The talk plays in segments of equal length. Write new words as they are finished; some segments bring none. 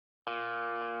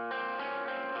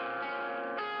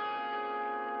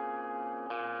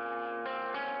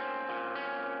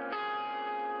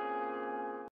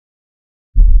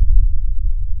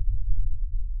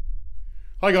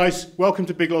Hi guys, welcome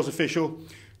to Big Loz Official.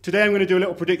 Today I'm going to do a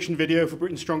little prediction video for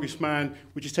Britain's Strongest Man,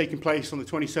 which is taking place on the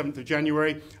 27th of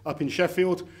January up in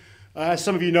Sheffield. As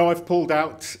some of you know, I've pulled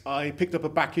out. I picked up a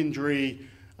back injury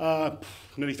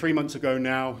nearly 3 months ago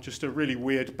now, just a really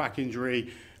weird back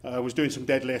injury. I was doing some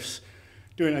deadlifts,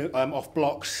 doing off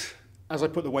blocks. As I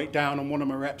put the weight down on one of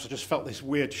my reps, I just felt this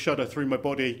weird shudder through my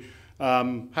body.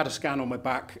 Had a scan on my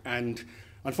back, and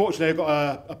unfortunately I've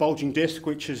got a bulging disc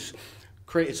which has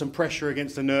created some pressure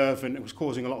against the nerve, and it was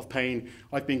causing a lot of pain.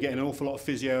 I've been getting an awful lot of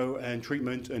physio and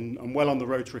treatment, and I'm well on the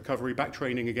road to recovery, back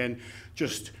training again,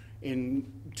 just in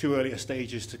too earlier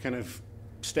stages to kind of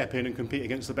step in and compete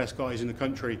against the best guys in the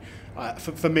country.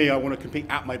 For me, I want to compete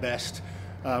at my best,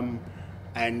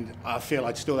 and I feel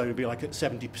I'd still only be like at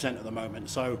 70% at the moment.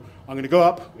 So I'm going to go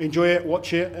up, enjoy it,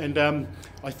 watch it, and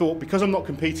I thought, because I'm not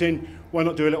competing, why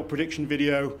not do a little prediction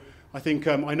video? I think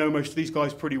I know most of these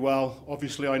guys pretty well.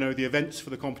 Obviously, I know the events for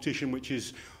the competition, which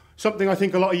is something I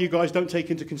think a lot of you guys don't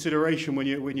take into consideration when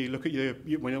you look at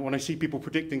when I see people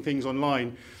predicting things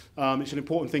online. It's an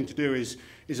important thing to do is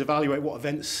evaluate what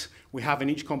events we have in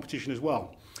each competition as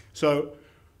well. So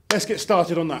let's get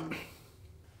started on that.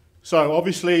 So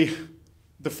obviously,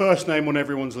 the first name on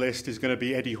everyone's list is going to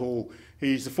be Eddie Hall.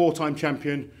 He's the 4-time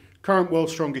champion, current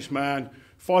world's strongest man,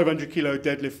 500 kilo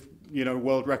deadlift,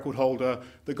 world record holder.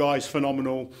 The guy's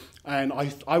phenomenal, and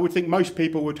I would think most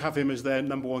people would have him as their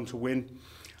number one to win.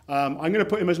 I'm going to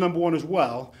put him as number one as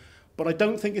well, but I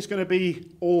don't think it's going to be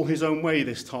all his own way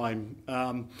this time.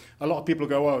 A lot of people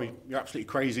go, "Oh, you're absolutely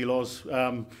crazy, Loz.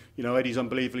 Eddie's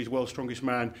unbelievable. He's world's strongest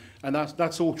man," and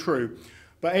that's all true.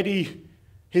 But Eddie,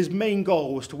 his main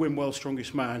goal was to win world's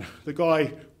strongest man. The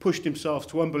guy pushed himself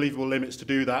to unbelievable limits to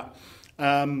do that.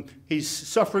 He's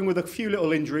suffering with a few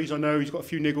little injuries. I know he's got a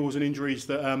few niggles and injuries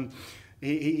that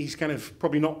he's kind of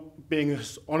probably not being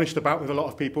as honest about with a lot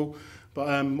of people, but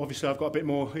obviously I've got a bit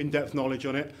more in-depth knowledge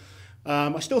on it.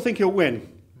 I still think he'll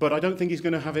win, but I don't think he's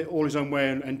going to have it all his own way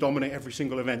and dominate every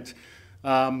single event.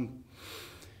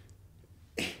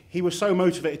 He was so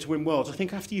motivated to win worlds. I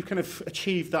think after you kind of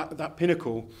achieve that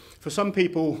pinnacle, for some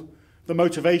people, the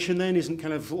motivation then isn't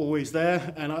kind of always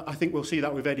there, and I think we'll see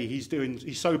that with Eddie.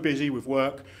 He's so busy with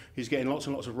work, he's getting lots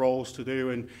and lots of roles to do,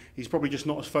 and he's probably just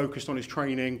not as focused on his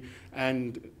training,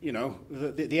 and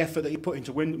the effort that he put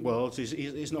into win worlds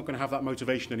is not going to have that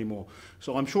motivation anymore.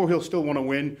 So I'm sure he'll still want to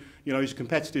win. He's a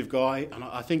competitive guy, and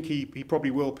I think he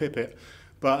probably will pip it,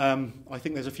 but I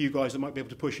think there's a few guys that might be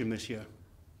able to push him this year.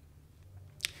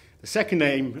 The second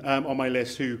name on my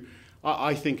list, who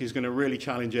I think is going to really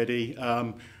challenge Eddie,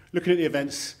 looking at the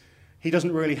events, he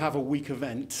doesn't really have a weak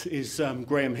event, is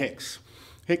Graham Hicks.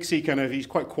 Hicks, he's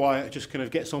quite quiet, just kind of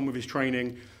gets on with his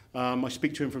training. I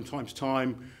speak to him from time to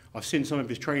time. I've seen some of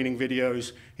his training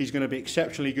videos. He's going to be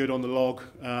exceptionally good on the log.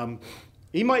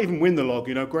 He might even win the log.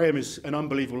 Graham is an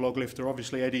unbelievable log lifter.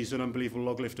 Obviously, Eddie's an unbelievable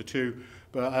log lifter too.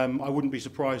 But I wouldn't be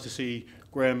surprised to see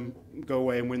Graham go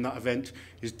away and win that event.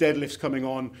 His deadlift's coming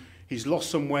on. He's lost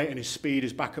some weight and his speed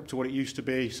is back up to what it used to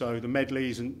be. So the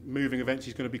medleys and moving events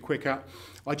he's going to be quick at.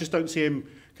 I just don't see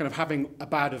him kind of having a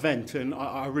bad event, and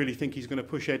I really think he's going to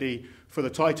push Eddie for the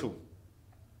title.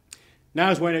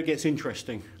 Now's when it gets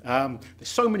interesting. There's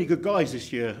so many good guys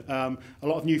this year. A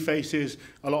lot of new faces,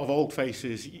 a lot of old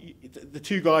faces. The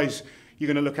two guys you're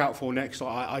going to look out for next,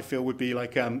 I feel, would be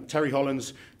like Terry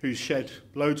Hollands, who's shed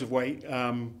loads of weight,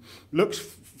 looks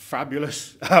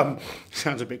fabulous.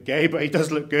 Sounds a bit gay, but he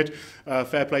does look good.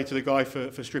 Fair play to the guy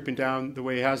for stripping down the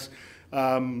way he has.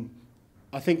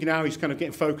 I think now he's kind of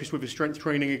getting focused with his strength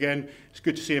training again. It's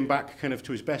good to see him back kind of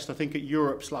to his best. I think at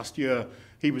Europe's last year,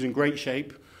 he was in great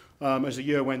shape. As the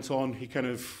year went on, he kind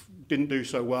of didn't do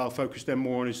so well, focused then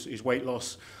more on his weight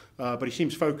loss. But he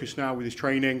seems focused now with his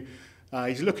training.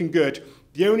 He's looking good.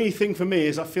 The only thing for me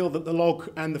is I feel that the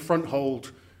log and the front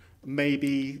hold may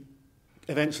be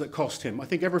events that cost him. I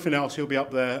think everything else he'll be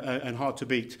up there and hard to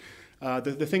beat.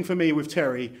 The thing for me with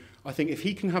Terry, I think if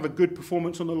he can have a good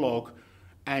performance on the log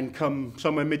and come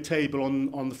somewhere mid-table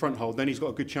on the front hold, then he's got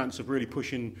a good chance of really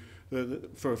pushing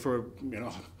for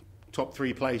top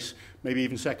 3 place, maybe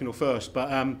even second or first.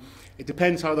 But it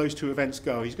depends how those two events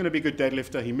go. He's going to be a good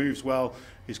deadlifter. He moves well.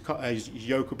 His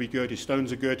yoke will be good. His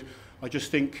stones are good. I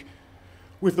just think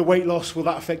with the weight loss, will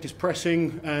that affect his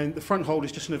pressing? And the front hold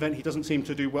is just an event he doesn't seem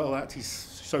to do well at. He's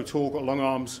so tall, got long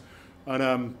arms.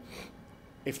 And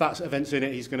if that event's in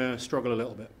it, he's going to struggle a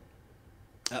little bit.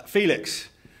 Felix.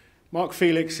 Mark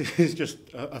Felix is just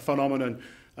a phenomenon.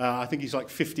 I think he's like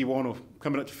 51 or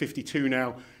coming up to 52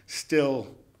 now,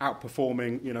 still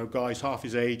outperforming, guys half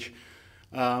his age.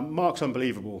 Mark's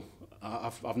unbelievable.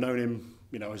 I've known him,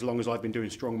 as long as I've been doing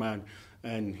strongman.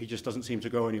 and he just doesn't seem to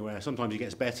go anywhere. Sometimes he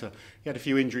gets better. He had a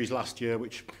few injuries last year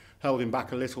which held him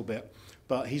back a little bit,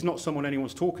 but he's not someone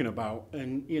anyone's talking about.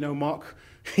 And you know, Mark,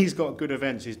 he's got good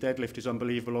events. His deadlift is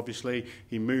unbelievable, obviously.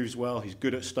 He moves well, he's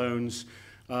good at stones.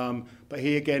 But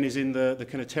he again is in the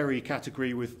kind of Terry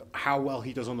category with how well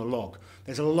he does on the log.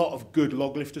 There's a lot of good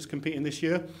log lifters competing this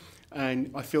year,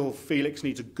 and I feel Felix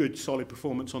needs a good solid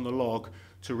performance on the log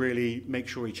to really make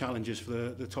sure he challenges for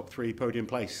the top 3 podium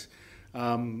place.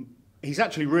 He's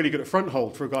actually really good at front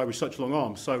hold for a guy with such long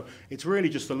arms, so it's really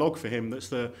just the log for him that's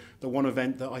the one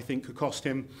event that I think could cost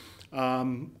him.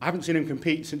 I haven't seen him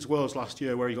compete since Worlds last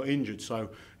year where he got injured, so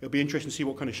it'll be interesting to see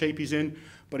what kind of shape he's in,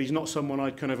 but he's not someone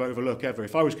I'd kind of overlook ever.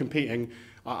 If I was competing,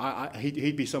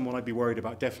 he'd be someone I'd be worried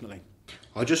about, definitely.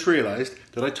 I just realised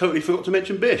that I totally forgot to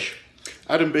mention Bish.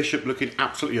 Adam Bishop looking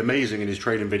absolutely amazing in his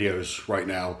training videos right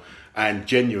now, and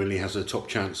genuinely has a top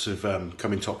chance of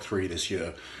coming top 3 this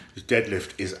year. His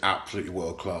deadlift is absolutely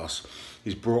world class.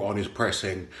 He's brought on his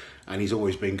pressing, and he's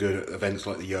always been good at events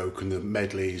like the yoke and the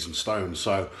medleys and stones.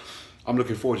 So I'm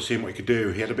looking forward to seeing what he could do.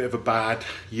 He had a bit of a bad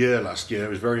year last year. He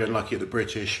was very unlucky at the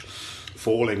British,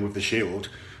 falling with the shield,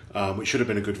 which should have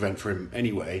been a good event for him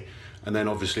anyway. And then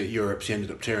obviously at Europe's he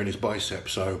ended up tearing his bicep.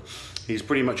 So he's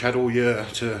pretty much had all year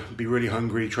to be really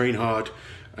hungry, train hard,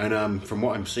 and from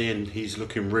what I'm seeing, he's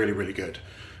looking really, really good.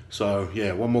 So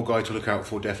yeah, one more guy to look out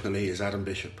for definitely is Adam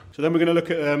Bishop. So then we're going to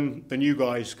look at the new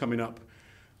guys coming up.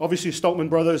 Obviously, Stoltman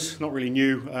brothers, not really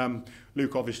new.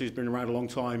 Luke obviously has been around a long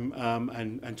time,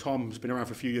 and Tom's been around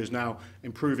for a few years now,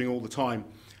 improving all the time.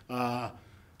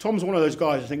 Tom's one of those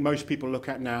guys I think most people look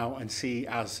at now and see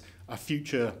as a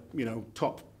future, you know,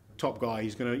 top guy.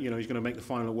 He's going to make the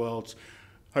final of Worlds,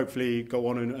 hopefully go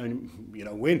on and you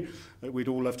know, win. We'd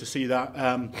all love to see that.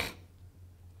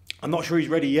 I'm not sure he's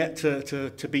ready yet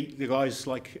to beat the guys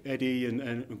like Eddie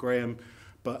and Graham,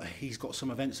 but he's got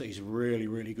some events that he's really,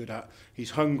 really good at.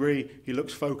 He's hungry, he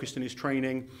looks focused in his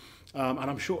training, and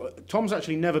I'm sure Tom's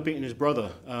actually never beaten his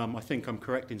brother. I think I'm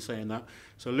correct in saying that.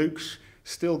 So Luke's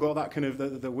still got that kind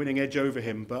of the winning edge over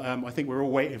him, but I think we're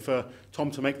all waiting for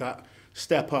Tom to make that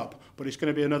step up. But it's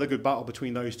going to be another good battle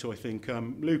between those two, I think.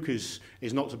 Luke is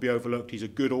not to be overlooked. He's a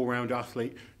good all-round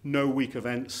athlete, no weak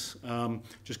events,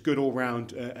 just good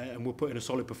all-round, and will put in a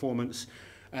solid performance.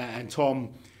 And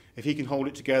Tom, if he can hold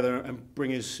it together and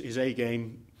bring his A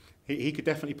game, he could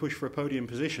definitely push for a podium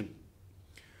position.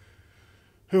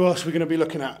 Who else are we going to be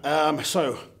looking at?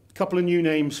 So, a couple of new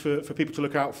names for people to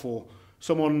look out for.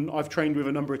 Someone I've trained with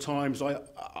a number of times,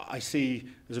 I see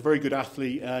as a very good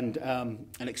athlete and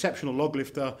an exceptional log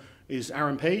lifter is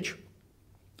Aaron Page.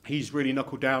 He's really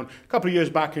knuckled down. A couple of years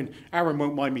back, and Aaron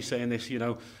won't mind me saying this, you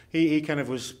know, he kind of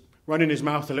was running his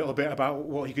mouth a little bit about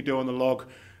what he could do on the log.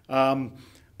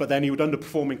 But then he would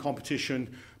underperform in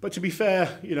competition. But to be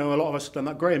fair, you know, a lot of us have done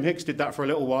that. Graham Hicks did that for a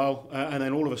little while, and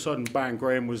then all of a sudden, bang,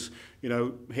 Graham was, you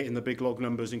know, hitting the big log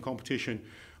numbers in competition.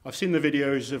 I've seen the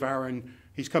videos of Aaron.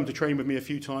 He's come to train with me a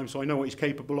few times, so I know what he's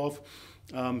capable of.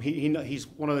 He's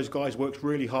one of those guys, works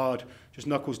really hard, just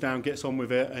knuckles down, gets on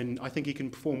with it, and I think he can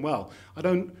perform well. I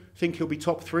don't think he'll be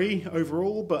top 3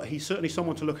 overall, but he's certainly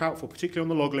someone to look out for, particularly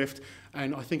on the log lift,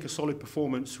 and I think a solid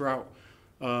performance throughout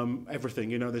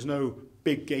everything. You know, there's no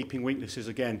big gaping weaknesses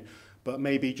again, but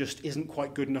maybe just isn't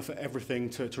quite good enough at everything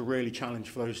to really challenge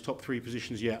for those top 3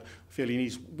 positions yet. I feel he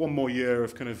needs one more year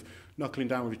of kind of knuckling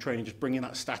down with his training, just bringing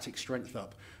that static strength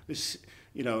up. This,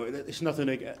 you know, it's nothing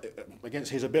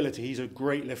against his ability. He's a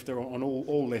great lifter on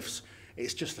all lifts.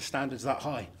 It's just the standard's that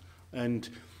high, and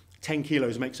 10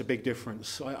 kilos makes a big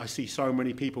difference. I see so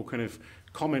many people kind of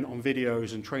comment on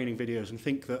videos and training videos and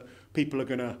think that people are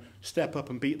going to step up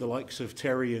and beat the likes of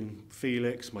Terry and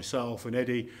Felix, myself and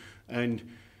Eddie, and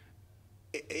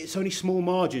it's only small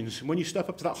margins. And when you step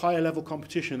up to that higher level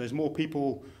competition, there's more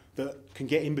people that can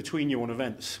get in between you on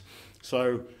events.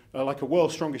 So like a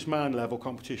world's strongest man level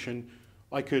competition,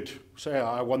 I could say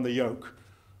I won the yoke,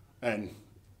 and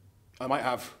I might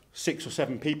have 6 or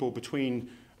 7 people between,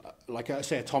 like I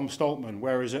say, a Tom Stoltman,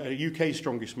 whereas a UK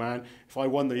strongest man, if I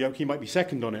won the yoke, he might be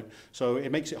second on it. So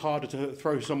it makes it harder to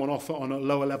throw someone off on a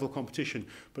lower level competition.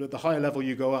 But at the higher level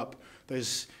you go up,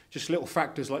 there's just little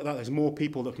factors like that. There's more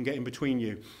people that can get in between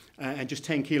you. And just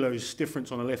 10 kilos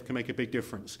difference on a lift can make a big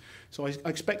difference. So I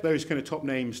expect those kind of top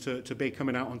names to be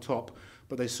coming out on top.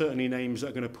 But there's certainly names that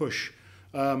are going to push.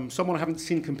 Someone I haven't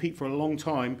seen compete for a long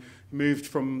time, moved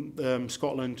from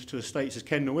Scotland to the States, is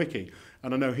Ken Nowicki.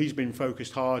 And I know he's been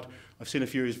focused hard. I've seen a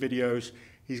few of his videos.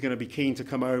 He's going to be keen to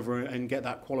come over and get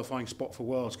that qualifying spot for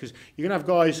Worlds. Because you're going to have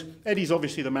guys, Eddie's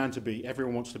obviously the man to beat.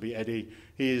 Everyone wants to beat Eddie.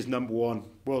 He is number 1,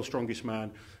 world's strongest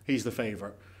man. He's the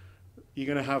favourite. You're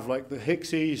going to have like the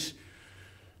Hicksies,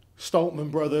 Strongman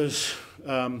brothers,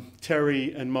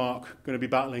 Terry and Mark, going to be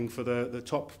battling for the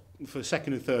top, for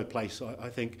second and third place, I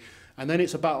think. And then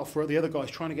it's a battle for the other guys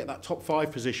trying to get that top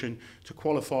 5 position to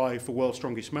qualify for World's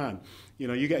Strongest Man. You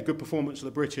know, you get a good performance of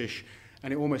the British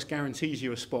and it almost guarantees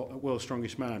you a spot at World's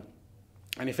Strongest Man.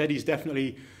 And if Eddie's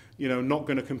definitely, you know, not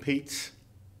going to compete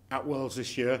at Worlds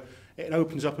this year, it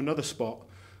opens up another spot.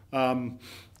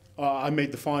 I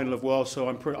made the final of Worlds, so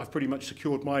I've pretty much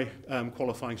secured my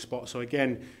qualifying spot. So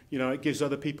again, you know, it gives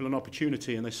other people an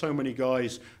opportunity, and there's so many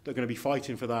guys that are going to be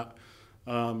fighting for that.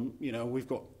 You know, we've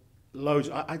got loads.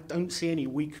 I don't see any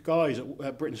weak guys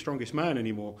at Britain's Strongest Man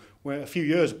anymore. Where a few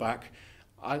years back,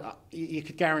 you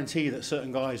could guarantee that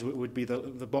certain guys would be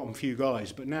the bottom few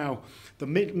guys. But now, the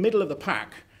middle of the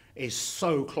pack is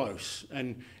so close,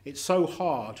 and it's so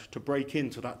hard to break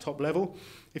into that top level.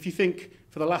 If you think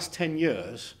for the last 10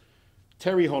 years,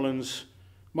 Terry Hollands,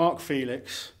 Mark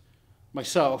Felix,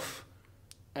 myself,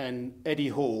 and Eddie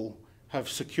Hall have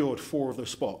secured 4 of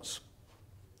those spots.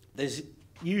 There's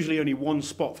usually only one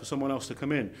spot for someone else to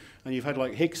come in, and you've had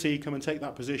like Hicksey come and take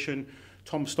that position.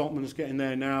 Tom Stockman's getting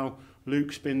there now.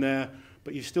 Luke's been there,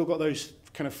 but you've still got those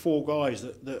kind of 4 guys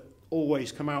that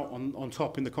always come out on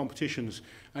top in the competitions,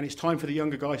 and it's time for the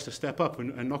younger guys to step up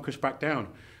and knock us back down.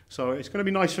 So it's going to be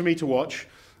nice for me to watch.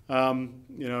 You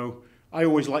know, I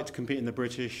always like to compete in the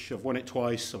British. I've won it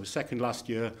twice. I was second last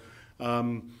year.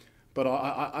 But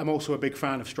I'm also a big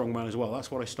fan of Strongman as well.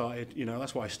 That's what I started, you know,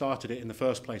 that's why I started it in the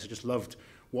first place. I just loved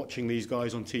watching these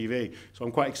guys on TV. So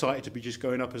I'm quite excited to be just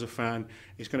going up as a fan.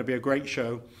 It's going to be a great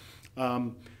show.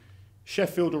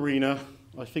 Sheffield Arena,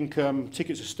 I think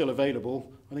tickets are still available.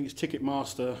 I think it's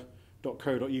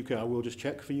ticketmaster.co.uk. I will just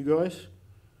check for you guys.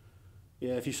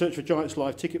 Yeah, if you search for Giants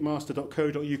Live,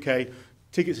 ticketmaster.co.uk,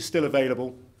 tickets are still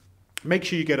available. Make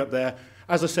sure you get up there.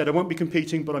 As I said, I won't be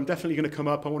competing, but I'm definitely going to come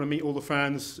up. I want to meet all the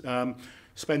fans,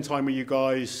 spend time with you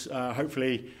guys.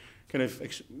 Hopefully, kind of,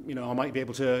 you know, I might be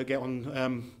able to get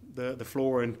on the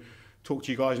floor and talk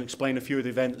to you guys and explain a few of the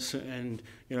events. And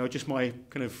you know, just my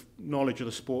kind of knowledge of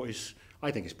the sport is, I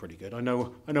think, it's pretty good. I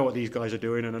know what these guys are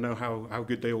doing, and I know how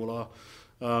good they all are.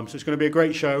 So it's going to be a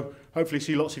great show. Hopefully,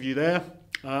 see lots of you there.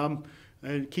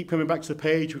 And keep coming back to the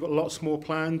page. We've got lots more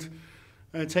planned.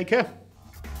 And take care.